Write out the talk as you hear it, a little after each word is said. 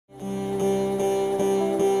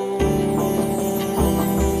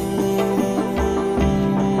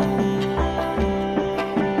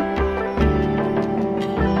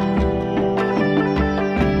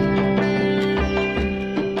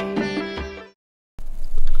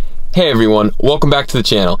Hey everyone, welcome back to the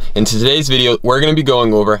channel. In today's video, we're going to be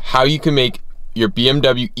going over how you can make your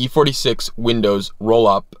BMW e46 windows roll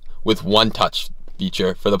up with one touch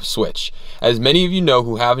feature for the switch. As many of you know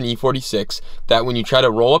who have an e46, that when you try to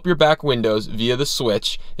roll up your back windows via the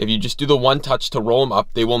switch, if you just do the one touch to roll them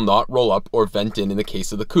up, they will not roll up or vent in the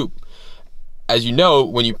case of the coupe. As you know,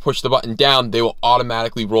 when you push the button down, they will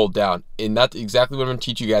automatically roll down. And that's exactly what I'm going to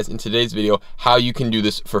teach you guys in today's video, how you can do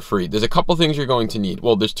this for free. There's a couple things you're going to need.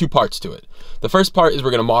 Well, there's two parts to it. The first part is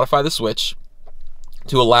we're going to modify the switch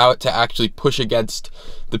to allow it to actually push against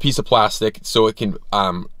the piece of plastic so it can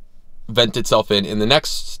vent itself in. And the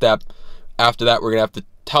next step after that, we're going to have to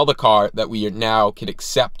tell the car that we now can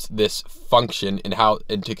accept this function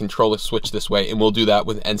and to control the switch this way, and we'll do that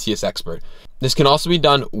with NCS Expert. This can also be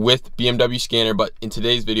done with BMW Scanner, but in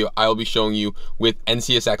today's video I will be showing you with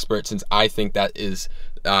NCS Expert since I think that is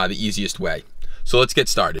the easiest way. So let's get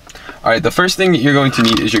started. All right, the first thing that you're going to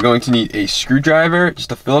need is you're going to need a screwdriver,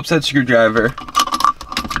 just a Phillips head screwdriver,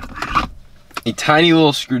 a tiny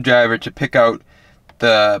little screwdriver to pick out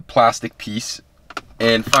the plastic piece,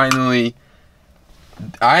 and finally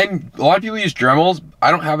a lot of people use Dremels. I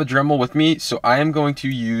don't have a Dremel with me, so I am going to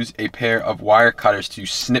use a pair of wire cutters to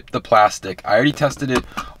snip the plastic. I already tested it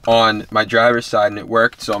on my driver's side and it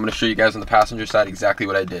worked, so I'm going to show you guys on the passenger side exactly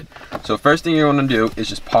what I did. So first thing you're going to do is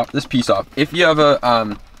just pop this piece off. If you have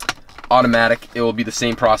a automatic, it will be the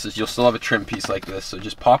same process. You'll still have a trim piece like this, so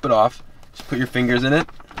just pop it off. Just put your fingers in it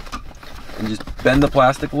and just bend the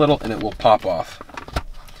plastic a little and it will pop off.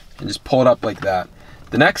 And just pull it up like that.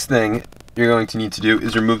 The next thing you're going to need to do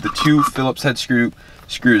is remove the two Phillips head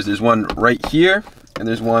screws. There's one right here and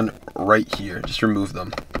there's one right here. Just remove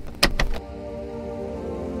them.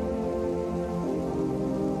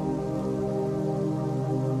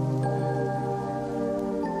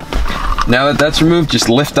 Now that that's removed, just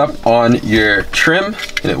lift up on your trim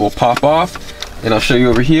and it will pop off. And I'll show you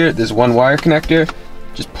over here, there's one wire connector.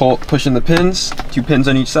 Just push in the pins, 2 pins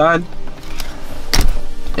on each side,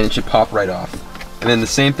 and it should pop right off. And then the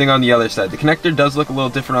same thing on the other side. The connector does look a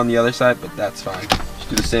little different on the other side, but that's fine. Just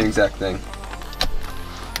do the same exact thing.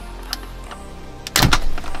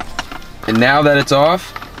 And now that it's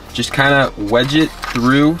off, just kind of wedge it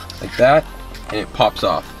through like that, and it pops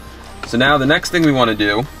off. So now the next thing we want to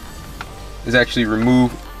do is actually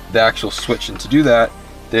remove the actual switch. And to do that,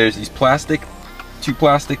 there's these two plastic,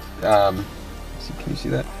 can you see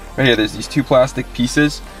that? Right here, there's these two plastic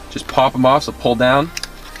pieces. Just pop them off, so pull down,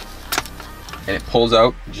 and it pulls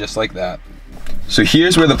out just like that. So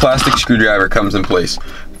here's where the plastic screwdriver comes in place.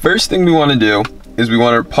 First thing we want to do is we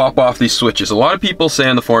want to pop off these switches. A lot of people say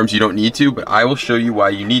on the forums you don't need to, but I will show you why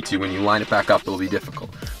you need to. When you line it back up, it'll be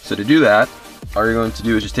difficult. So to do that, all you're going to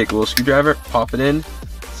do is just take a little screwdriver, pop it in,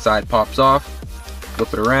 side pops off,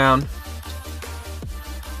 flip it around,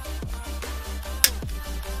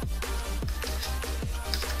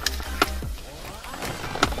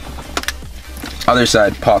 other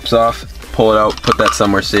side pops off, pull it out, put that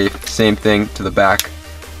somewhere safe. Same thing to the back,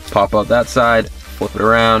 pop out that side, flip it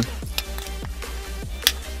around.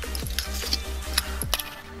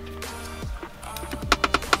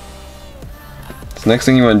 So next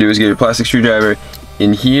thing you want to do is get your plastic screwdriver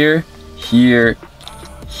in here, here,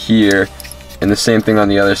 here, and the same thing on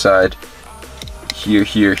the other side, here,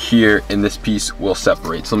 here, here, and this piece will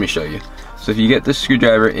separate. So let me show you. So if you get this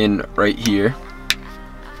screwdriver in right here,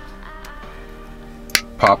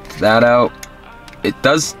 pop that out. It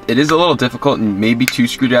is a little difficult, and maybe 2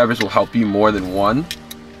 screwdrivers will help you more than one.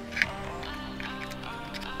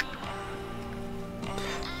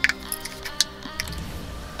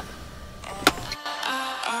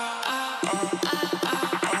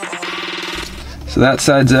 So that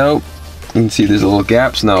side's out. You can see there's a little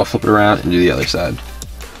gap, so now I'll flip it around and do the other side.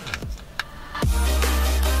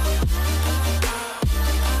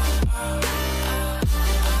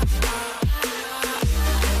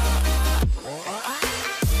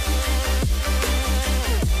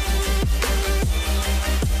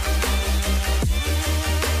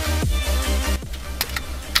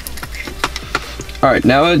 All right,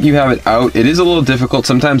 now that you have it out, it is a little difficult.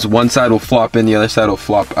 Sometimes one side will flop in, the other side will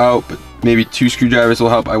flop out, but maybe 2 screwdrivers will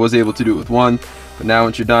help. I was able to do it with one, but now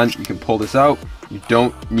once you're done, you can pull this out. You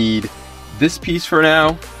don't need this piece for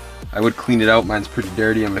now. I would clean it out. Mine's pretty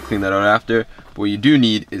dirty. I'm gonna clean that out after. But what you do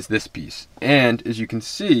need is this piece. And as you can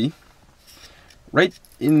see, right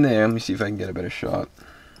in there, let me see if I can get a better shot.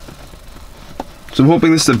 So I'm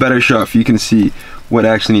hoping this is a better shot so you can see what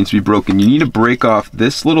actually needs to be broken. You need to break off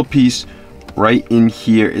this little piece right in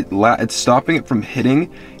here. It's stopping it from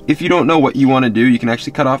hitting. If you don't know what you want to do, you can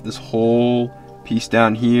actually cut off this whole piece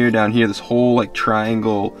down here, this whole like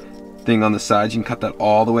triangle thing on the sides. You can cut that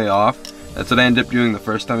all the way off. That's what I ended up doing the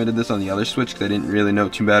first time I did this on the other switch, because I didn't really know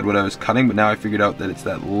too bad what I was cutting, but now I figured out that it's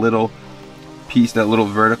that little piece, that little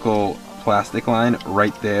vertical plastic line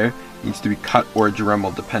right there needs to be cut or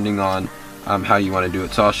Dremel depending on how you want to do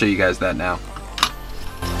it. So I'll show you guys that now.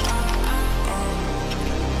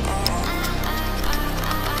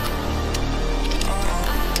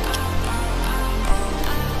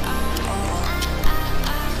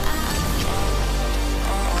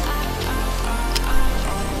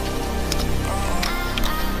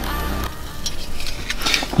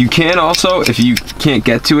 You can also, if you can't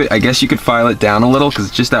get to it, I guess you could file it down a little, because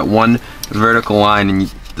it's just that one vertical line and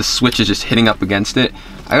the switch is just hitting up against it.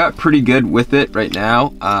 I got pretty good with it right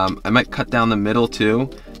now. I might cut down the middle too,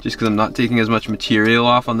 just because I'm not taking as much material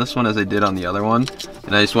off on this one as I did on the other one.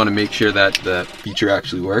 And I just want to make sure that the feature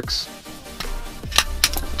actually works.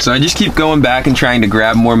 So I just keep going back and trying to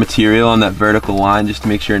grab more material on that vertical line just to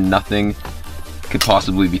make sure nothing could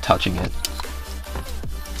possibly be touching it.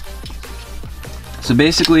 So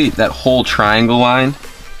basically that whole triangle line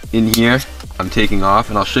in here I'm taking off,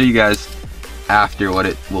 and I'll show you guys after what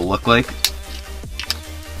it will look like.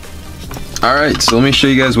 Alright, so let me show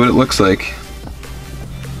you guys what it looks like.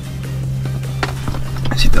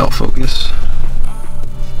 Let's see if that'll focus.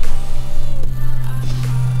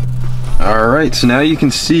 Alright, so now you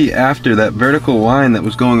can see after that vertical line that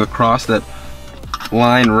was going across that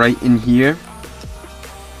line right in here,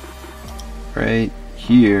 right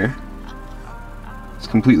here, it's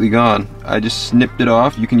completely gone. I just snipped it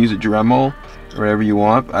off. You can use a Dremel or whatever you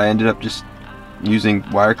want. I ended up just using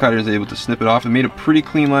wire cutters, able to snip it off and made a pretty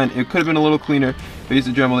clean line. It could have been a little cleaner if I used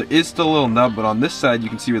a Dremel. There is still a little nub, but on this side you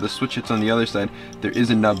can see where the switch hits on the other side. There is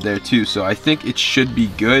a nub there too, so I think it should be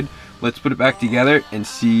good. Let's put it back together and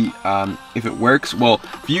see if it works. Well,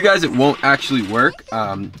 for you guys it won't actually work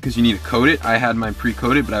because you need to coat it. I had mine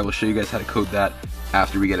pre-coated, but I will show you guys how to coat that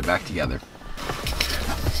after we get it back together.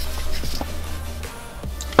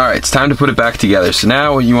 Alright, it's time to put it back together. So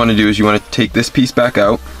now what you want to do is you want to take this piece back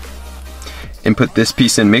out and put this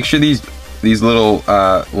piece in. Make sure these little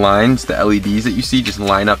lines, the LEDs that you see, just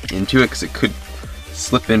line up into it, because it could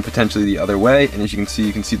slip in potentially the other way. And as you can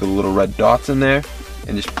see the little red dots in there,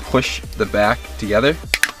 and just push the back together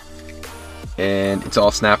and it's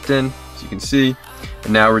all snapped in, as you can see.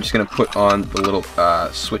 And now we're just going to put on the little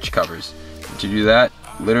switch covers. And to do that,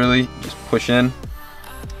 literally just push in.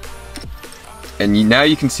 And now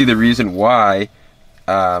you can see the reason why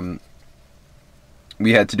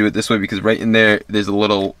we had to do it this way, because right in there's a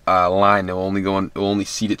little line that will only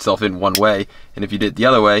seat itself in one way. And if you did it the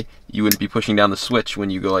other way, you wouldn't be pushing down the switch. When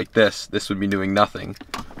you go like this would be doing nothing,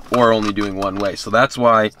 or only doing one way. So that's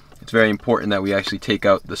why it's very important that we actually take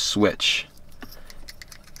out the switch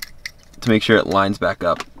to make sure it lines back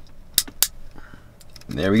up.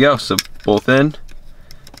 And there we go. So both in,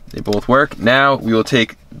 they both work. Now we will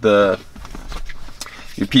take your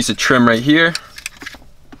piece of trim right here,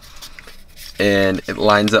 and it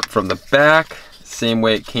lines up from the back same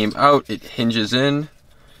way it came out. It hinges in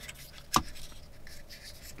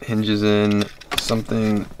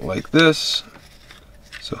something like this.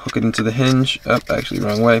 So hook it into the hinge. Actually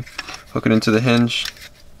wrong way. Hook it into the hinge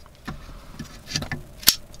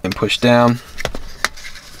and push down.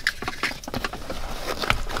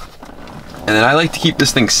 And then I like to keep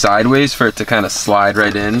this thing sideways for it to kind of slide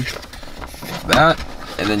right in like that.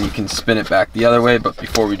 And then you can spin it back the other way, but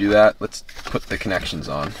before we do that, let's put the connections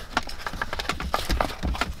on.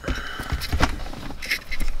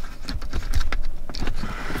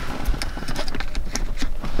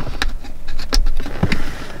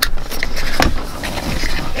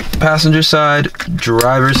 Passenger side,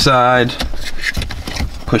 driver side,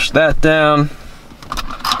 push that down.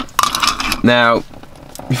 Now,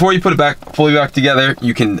 before you put it fully back together,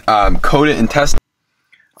 you can code it and test.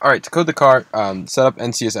 Alright, to code the car, set up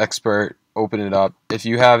NCS Expert, open it up. If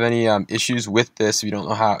you have any issues with this, if you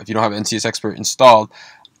don't have NCS Expert installed,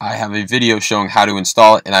 I have a video showing how to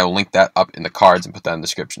install it, and I will link that up in the cards and put that in the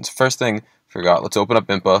description. So first thing, let's open up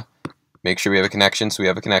IMPA, make sure we have a connection, so we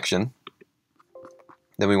have a connection.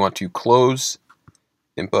 Then we want to close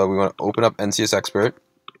IMPA, we want to open up NCS Expert.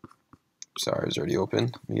 Sorry, it's already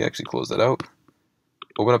open. Let me actually close that out.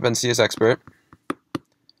 Open up NCS Expert.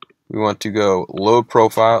 We want to go load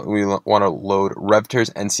profile. We want to load Revter's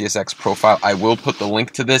NCSX profile. I will put the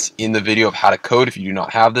link to this in the video of how to code if you do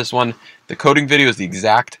not have this one. The coding video is the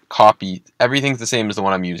exact copy. Everything's the same as the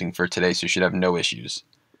one I'm using for today, so you should have no issues.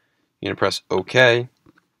 You're going to press OK.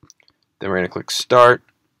 Then we're going to click Start.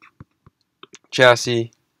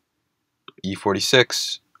 Chassis.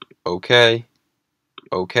 E46. OK.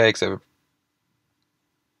 OK, because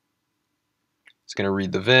it's going to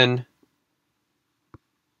read the VIN.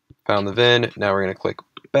 found the VIN. Now we're going to click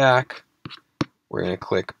back. We're going to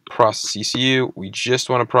click process ECU. We just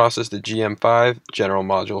want to process the GM5, General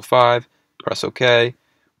Module 5. Press OK.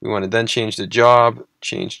 We want to then change the job.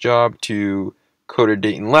 Change job to coder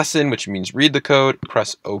date and lesson, which means read the code.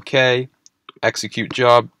 Press OK. Execute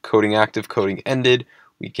job. Coding active, coding ended.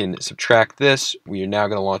 We can subtract this. We are now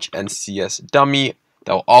going to launch NCS Dummy.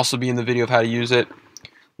 That will also be in the video of how to use it.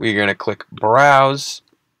 We're going to click Browse.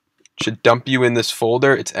 Should dump you in this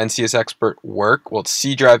folder. It's NCS Expert Work. Well, it's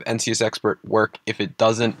C drive NCS Expert Work. If it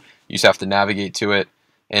doesn't, you just have to navigate to it.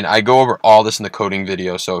 And I go over all this in the coding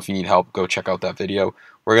video, so if you need help, go check out that video.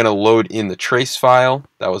 We're going to load in the trace file.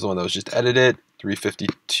 That was the one that was just edited,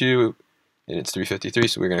 352, and it's 353,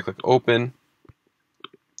 so we're going to click Open.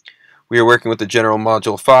 We are working with the General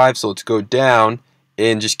Module 5, so let's go down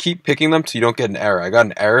and just keep picking them so you don't get an error. I got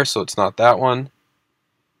an error, so it's not that one.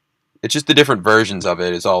 It's just the different versions of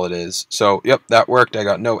it is all it is. So, yep, that worked. I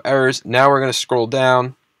got no errors. Now we're going to scroll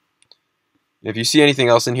down. If you see anything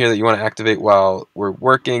else in here that you want to activate while we're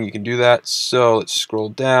working, you can do that. So, let's scroll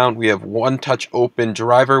down. We have one touch open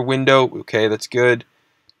driver window. Okay, that's good.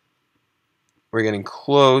 We're getting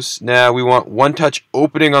close. Now we want one touch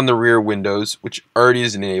opening on the rear windows, which already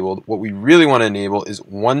is enabled. What we really want to enable is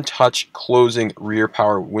one touch closing rear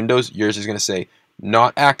power windows. Yours is going to say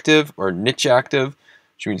not active or niche active,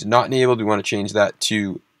 which means not enabled. We want to change that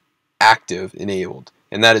to active enabled.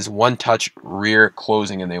 And that is one touch rear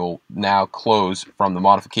closing, and they will now close from the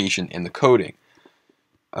modification and the coding.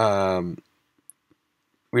 We don't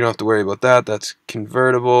have to worry about that. That's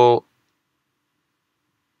convertible.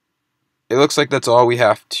 It looks like that's all we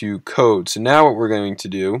have to code. So now what we're going to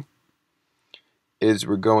do is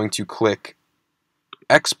we're going to click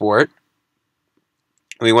export.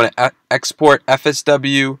 We want to export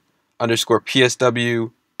FSW _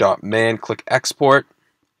 PSW.man. Click export,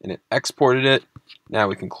 and it exported it. Now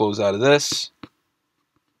we can close out of this.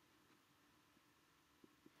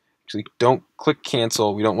 Actually, don't click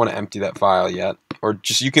cancel. We don't want to empty that file yet. Or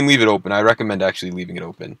just, you can leave it open. I recommend actually leaving it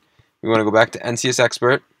open. We want to go back to NCS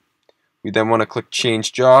Expert. We then want to click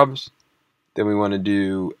change jobs. Then we want to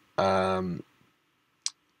do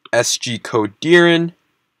SG code Deeren.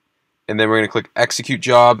 And then we're going to click execute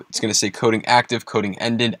job. It's going to say coding active, coding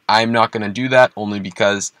ended. I'm not going to do that only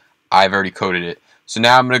because I've already coded it. So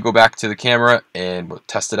now I'm going to go back to the camera and we'll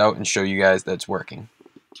test it out and show you guys that it's working.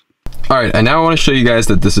 Alright, and now I want to show you guys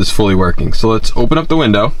that this is fully working. So let's open up the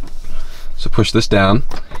window. So push this down.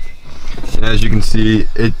 And as you can see,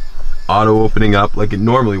 it auto opening up like it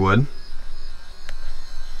normally would.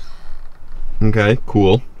 Okay,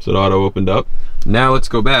 cool. So it auto opened up. Now let's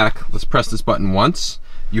go back. Let's press this button once.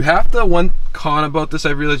 You have to, one con about this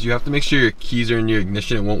I realized, you have to make sure your keys are in your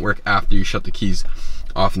ignition. It won't work after you shut the keys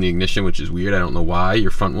off in the ignition, which is weird. I don't know why.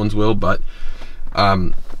 Your front ones will, but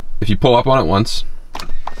if you pull up on it once,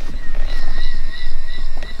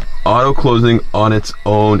 auto closing on its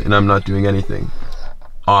own, and I'm not doing anything.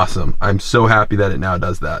 Awesome. I'm so happy that it now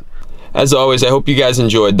does that. As always, I hope you guys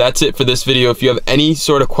enjoyed. That's it for this video. If you have any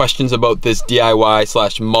sort of questions about this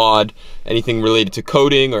DIY/mod, anything related to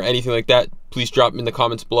coding or anything like that, please drop them in the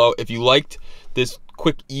comments below. If you liked this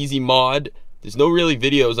quick, easy mod, there's no really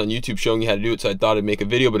videos on YouTube showing you how to do it, so I thought I'd make a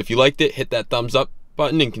video. But if you liked it, hit that thumbs up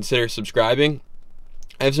button and consider subscribing.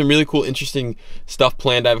 I have some really cool, interesting stuff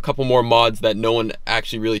planned. I have a couple more mods that no one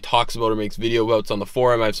actually really talks about or makes video about on the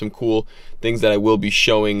forum. I have some cool things that I will be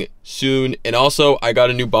showing soon. And also, I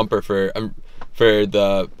got a new bumper for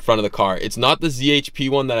the front of the car. It's not the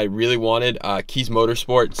ZHP one that I really wanted. Keys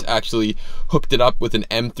Motorsports actually hooked it up with an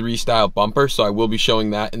M3 style bumper, so I will be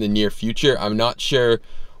showing that in the near future. I'm not sure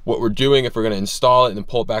what we're doing, if we're going to install it and then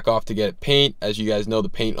pull it back off to get it paint. As you guys know, the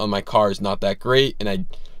paint on my car is not that great, and I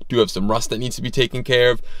do have some rust that needs to be taken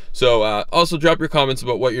care of. So also drop your comments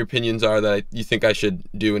about what your opinions are that you think I should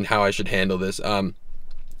do and how I should handle this.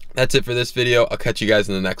 That's it for this video. I'll catch you guys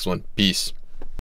in the next one. Peace.